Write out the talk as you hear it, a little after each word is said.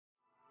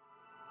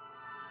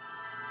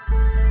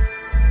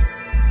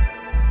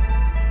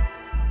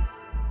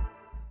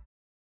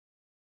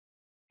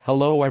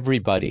Hello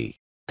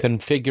everybody.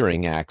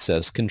 Configuring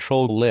access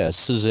control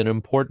lists is an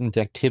important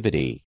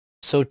activity.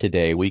 So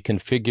today we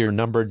configure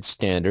numbered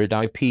standard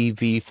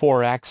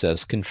IPv4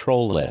 access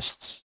control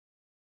lists.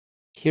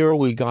 Here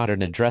we got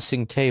an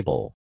addressing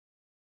table.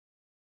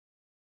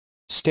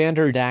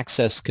 Standard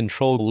access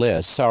control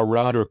lists are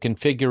router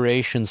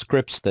configuration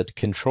scripts that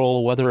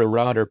control whether a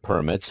router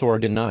permits or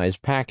denies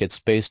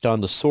packets based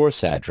on the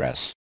source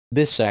address.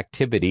 This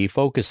activity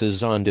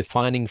focuses on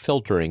defining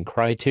filtering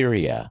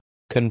criteria,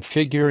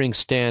 configuring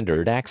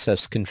standard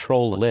access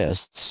control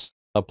lists,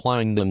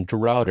 applying them to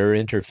router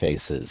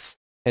interfaces,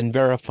 and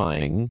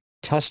verifying,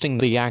 testing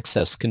the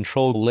access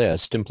control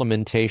list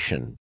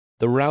implementation.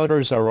 The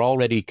routers are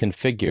already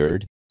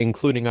configured,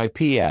 including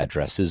IP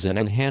addresses and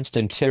enhanced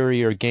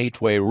interior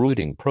gateway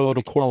routing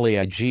protocol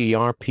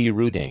 (IGRP)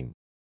 routing.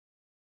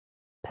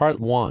 Part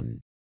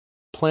 1.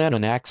 Plan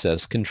an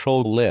access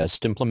control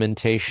list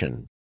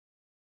implementation.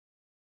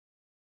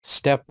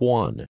 Step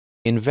 1.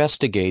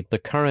 Investigate the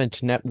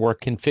current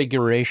network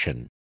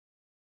configuration.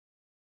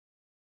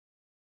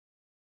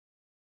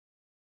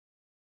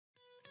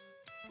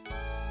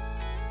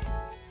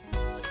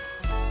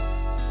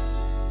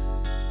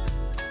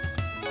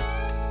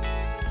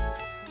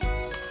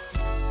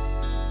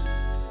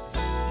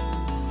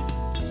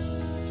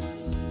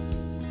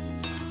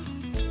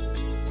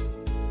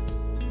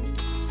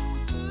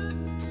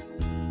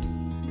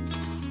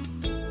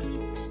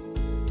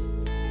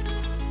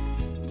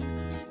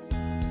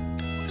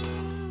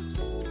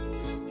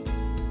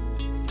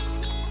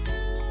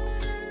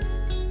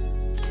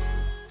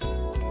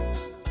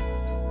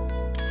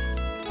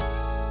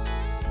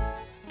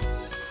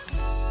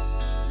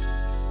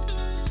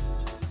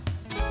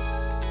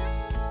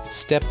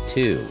 Step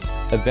 2.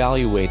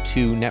 Evaluate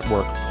two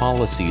network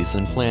policies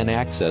and plan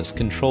access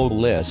control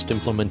list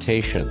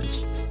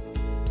implementations.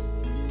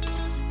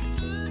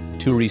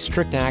 To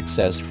restrict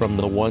access from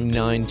the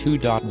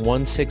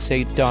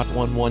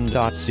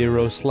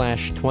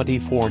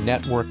 192.168.11.0/24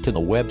 network to the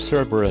web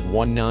server at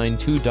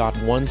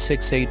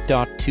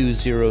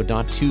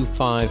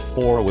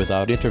 192.168.20.254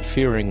 without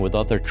interfering with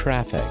other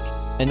traffic,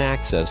 an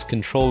access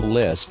control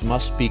list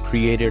must be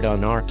created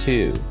on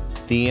R2.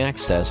 The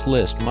access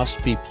list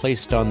must be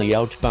placed on the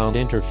outbound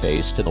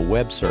interface to the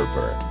web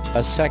server.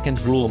 A second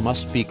rule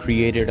must be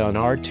created on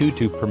R2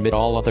 to permit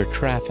all other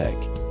traffic.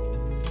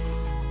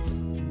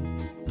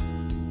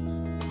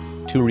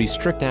 To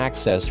restrict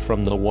access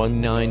from the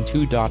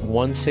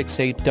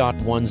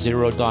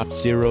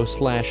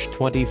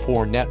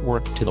 192.168.10.0/24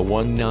 network to the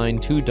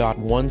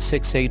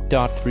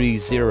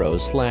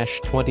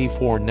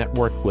 192.168.30/24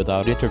 network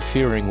without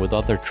interfering with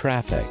other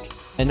traffic,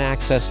 an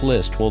access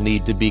list will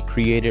need to be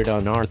created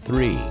on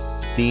R3.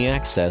 The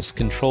access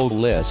control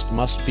list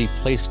must be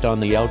placed on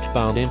the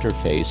outbound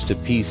interface to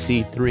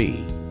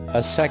PC3.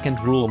 A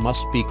second rule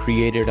must be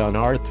created on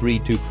R3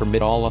 to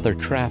permit all other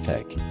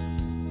traffic.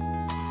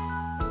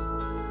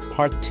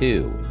 Part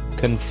 2.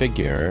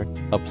 Configure,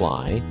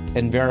 apply,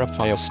 and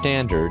verify a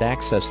standard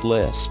access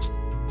list.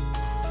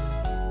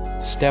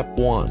 Step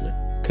 1.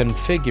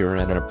 Configure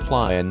and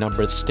apply a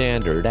numbered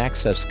standard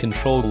access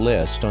control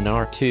list on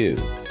R2.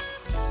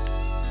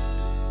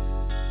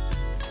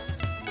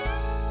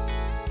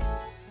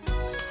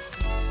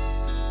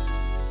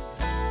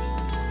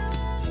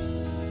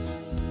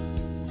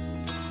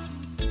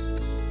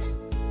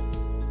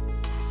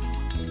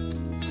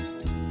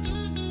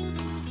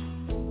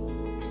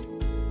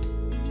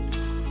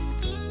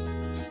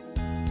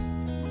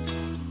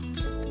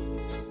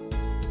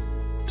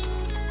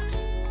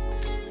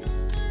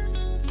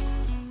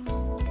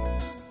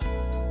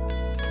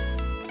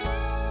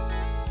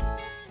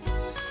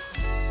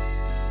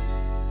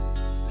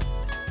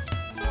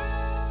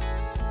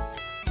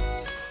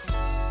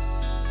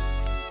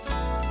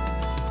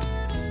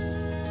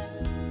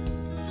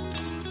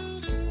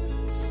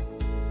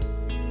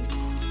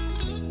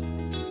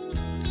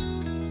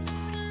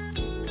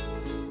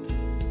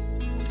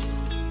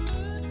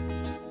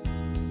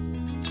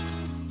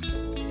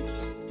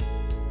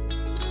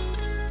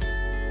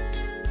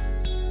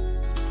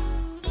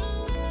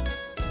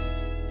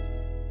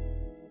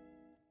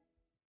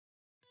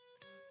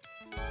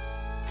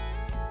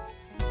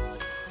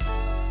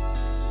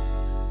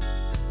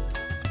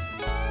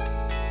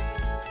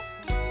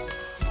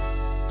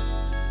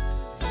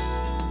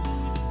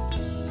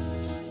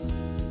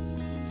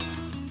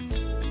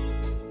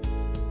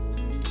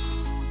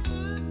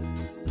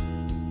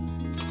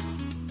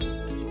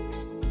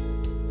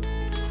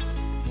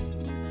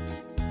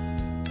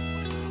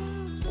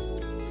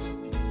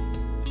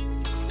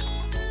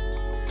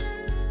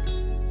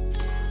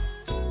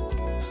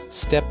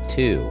 Step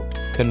 2.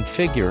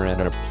 Configure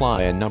and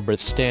apply a numbered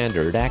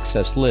standard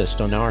access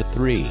list on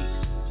R3.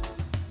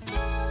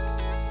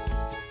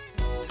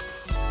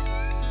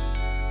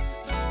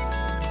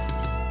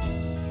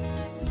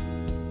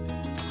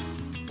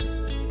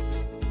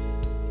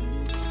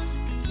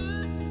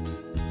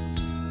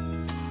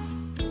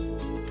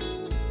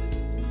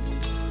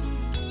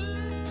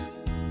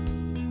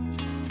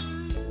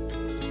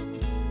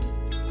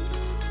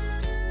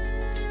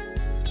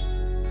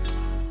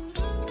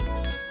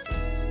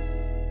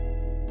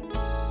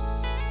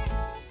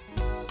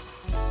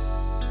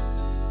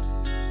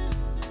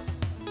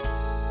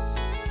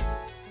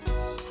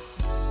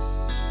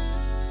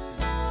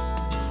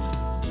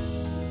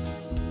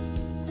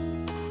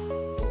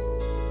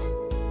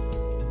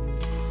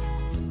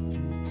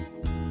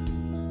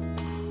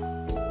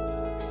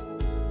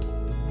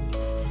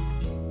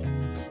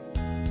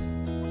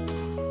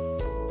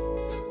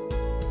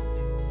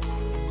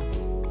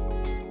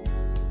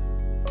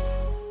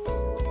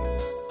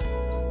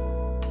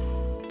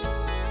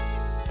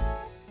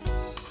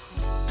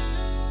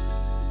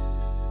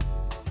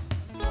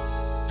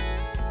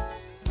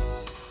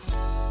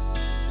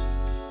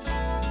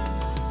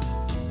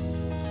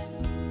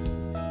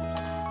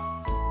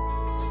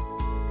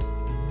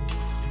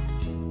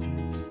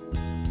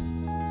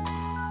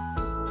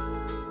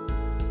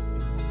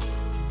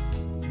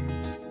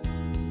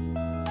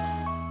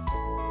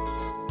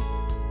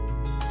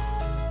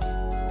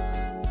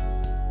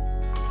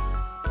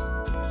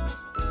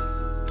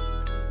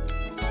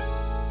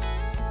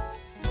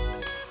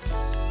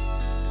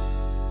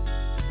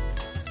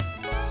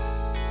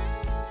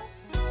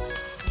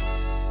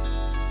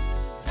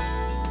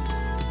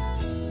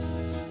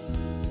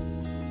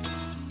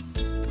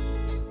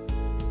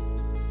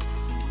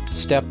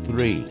 Step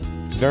 3.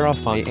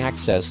 Verify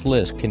access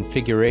list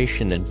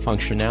configuration and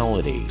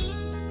functionality.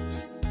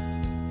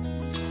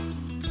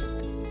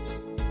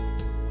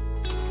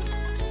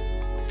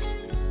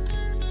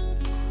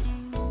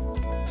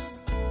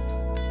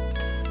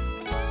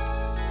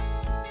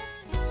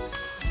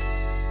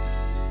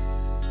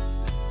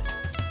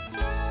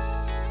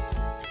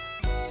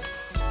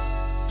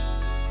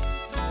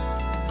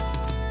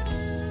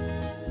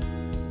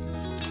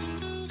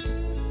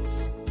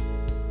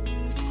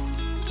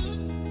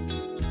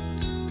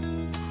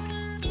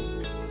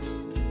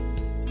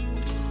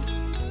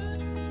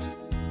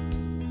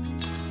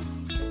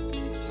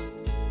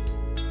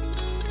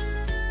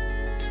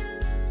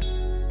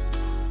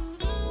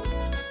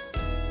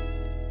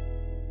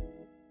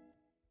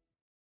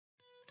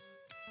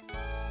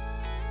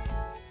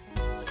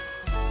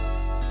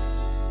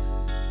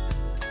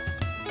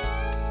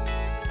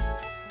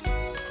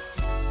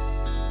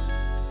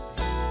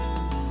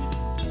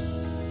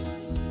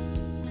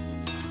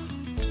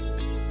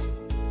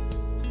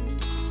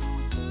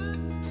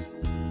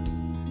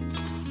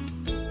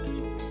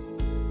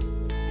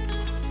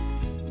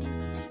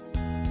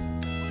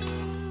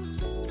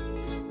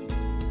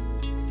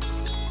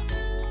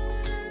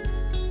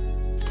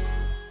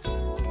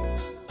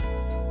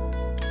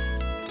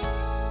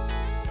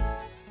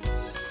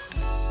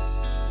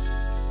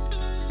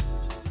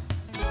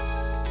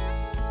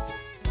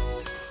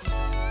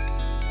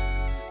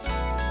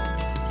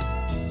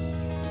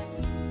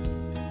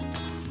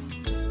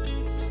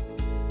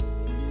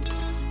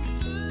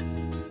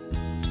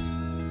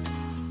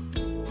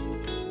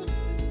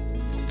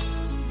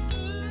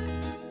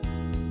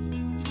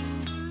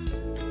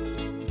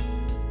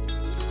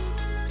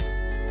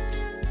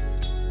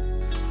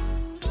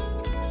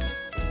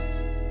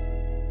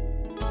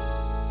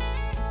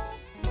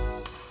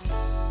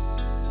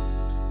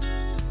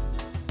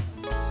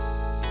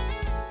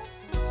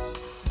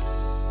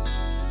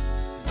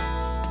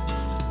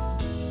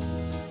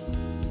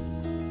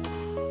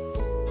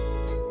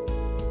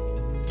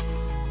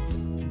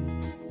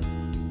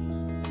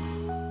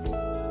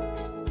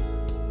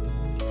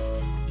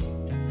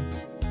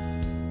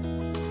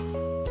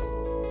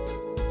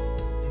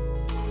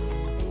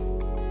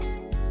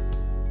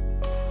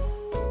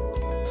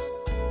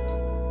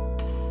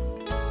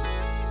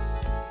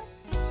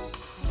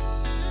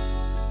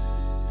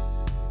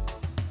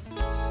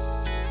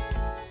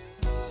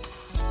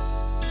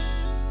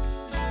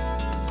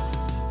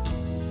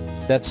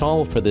 That's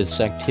all for this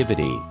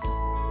activity.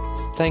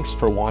 Thanks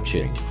for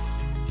watching.